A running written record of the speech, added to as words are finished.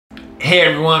Hey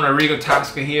everyone, Rodrigo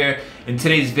Tasca here. In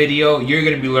today's video, you're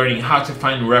going to be learning how to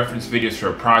find reference videos for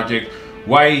a project,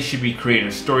 why you should be creating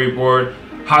a storyboard,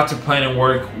 how to plan and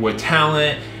work with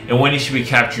talent, and when you should be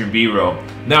capturing B-roll.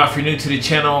 Now, if you're new to the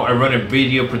channel, I run a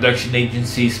video production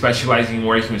agency specializing in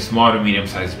working with small to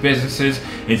medium-sized businesses.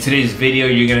 In today's video,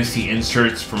 you're going to see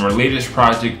inserts from our latest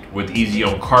project with Easy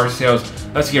Owned Car Sales.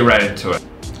 Let's get right into it.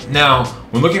 Now,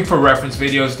 when looking for reference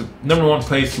videos, the number one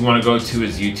place you want to go to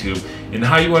is YouTube. And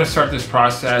how you want to start this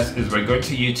process is by going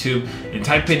to YouTube and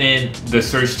typing in the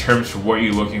search terms for what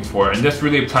you're looking for. And this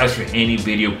really applies for any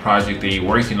video project that you're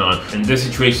working on. In this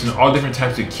situation, all different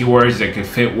types of keywords that could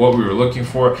fit what we were looking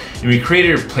for. And we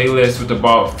created a playlist with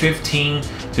about 15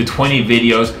 to 20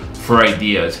 videos for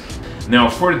ideas. Now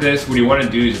for this, what you want to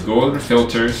do is go over to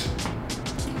filters.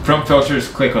 From filters,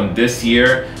 click on this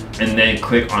year, and then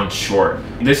click on short.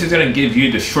 This is going to give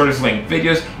you the shortest length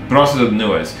videos, but also the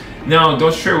newest. Now,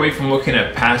 don't stray away from looking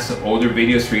at past and older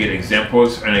videos to get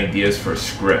examples and ideas for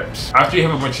scripts. After you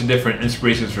have a bunch of different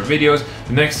inspirations for videos,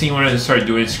 the next thing you want to start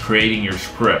doing is creating your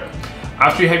script.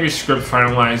 After you have your script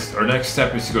finalized, our next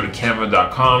step is to go to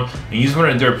canva.com and use one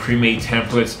of their pre-made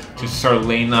templates to start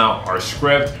laying out our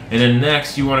script. And then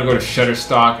next, you want to go to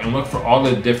Shutterstock and look for all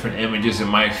the different images that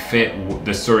might fit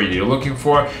the story that you're looking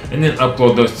for, and then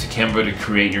upload those to Canva to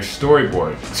create your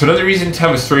storyboard. So another reason to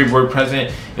have a storyboard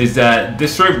present is that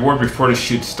this storyboard, before the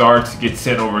shoot starts, gets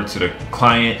sent over to the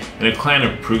client, and the client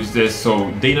approves this so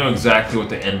they know exactly what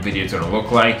the end video is going to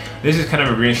look like. This is kind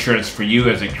of a reassurance for you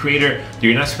as a creator that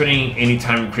you're not spending any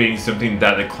time creating something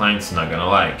that the client's not going to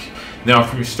like. Now,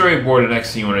 from your storyboard, the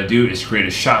next thing you want to do is create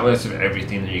a shot list of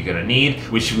everything that you're going to need,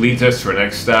 which leads us to our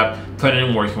next step, planning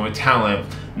and working with talent.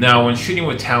 Now, when shooting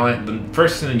with talent, the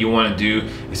first thing that you want to do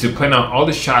is to plan out all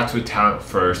the shots with talent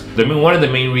first. One of the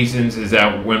main reasons is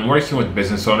that when working with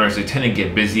business owners, they tend to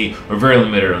get busy or very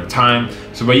limited on time.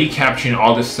 So by you capturing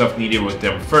all the stuff needed with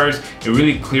them first, it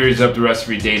really clears up the rest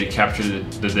of your day to capture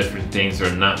the different things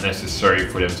that are not necessary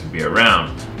for them to be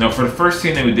around. Now, for the first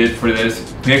thing that we did for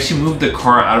this, we actually moved the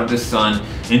car out of the sun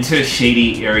into a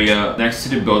shady area next to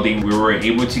the building where we were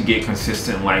able to get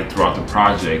consistent light throughout the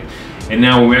project. And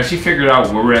now when we actually figured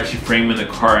out where we're actually framing the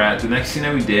car at, the next thing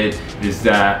that we did is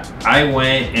that I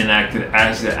went and acted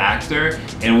as the actor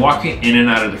and walking in and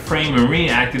out of the frame and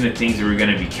reenacting the things that we're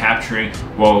going to be capturing,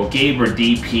 while Gabe or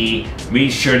DP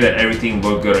made sure that everything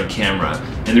looked good on camera.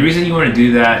 And the reason you want to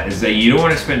do that is that you don't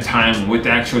want to spend time with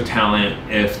the actual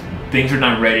talent if things are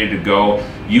not ready to go.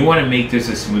 You want to make this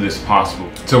as smooth as possible.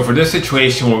 So for this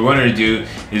situation, what we wanted to do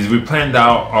is we planned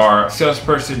out our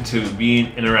salesperson to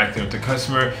be interacting with the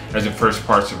customer as the first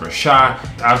parts of our shot.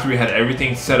 After we had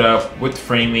everything set up with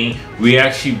framing, we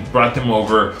actually brought them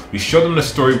over. We showed them the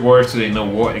storyboard so they know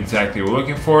what exactly we're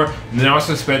looking for. And then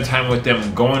also spend time with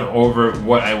them going over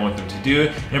what I want them to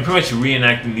do and pretty much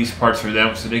reenacting these parts for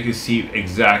them so they can see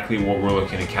exactly what we're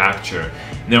looking to capture.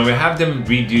 Now we have them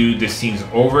redo the scenes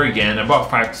over again about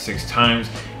 5 to 6 times.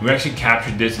 We actually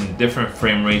captured this in different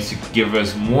frame rates to give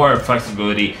us more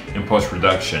flexibility in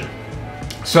post-production.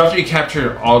 So after you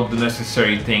capture all the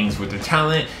necessary things with the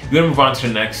talent, you're going to move on to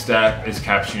the next step, is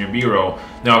capturing your B-roll.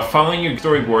 Now, following your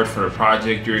storyboard for the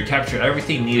project, you're going to capture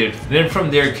everything needed. Then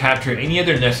from there, capture any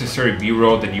other necessary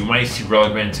B-roll that you might see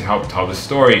relevant to help tell the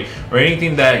story, or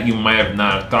anything that you might have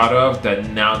not thought of that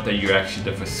now that you're actually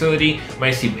at the facility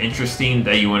might seem interesting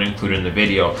that you want to include in the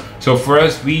video. So for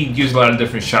us, we use a lot of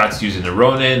different shots using a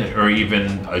Ronin or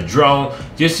even a drone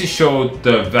just to show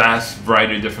the vast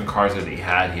variety of different cars that they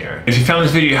had here. If you found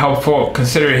this video helpful,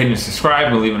 consider hitting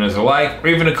subscribe and leaving us a like, or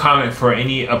even a comment for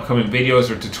any upcoming videos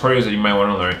or tutorials that you might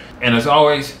want to learn. And as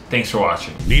always, thanks for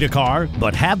watching. Need a car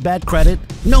but have bad credit?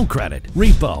 No credit,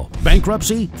 repo,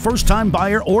 bankruptcy, first-time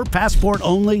buyer, or passport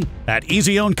only? At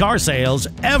Easy Owned Car Sales,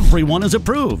 everyone is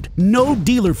approved. No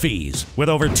dealer fees. With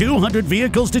over 200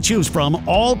 vehicles to choose from,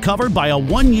 all covered by a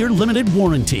 1-year limited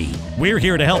warranty. We're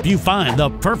here to help you find the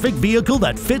perfect vehicle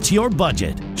that fits your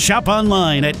budget. Shop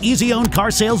online at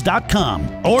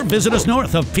easyownedcarsales.com or visit us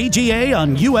north of PGA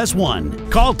on US 1.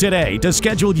 Call today to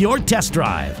schedule your test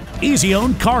drive. Easy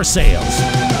Owned Car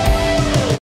Sales.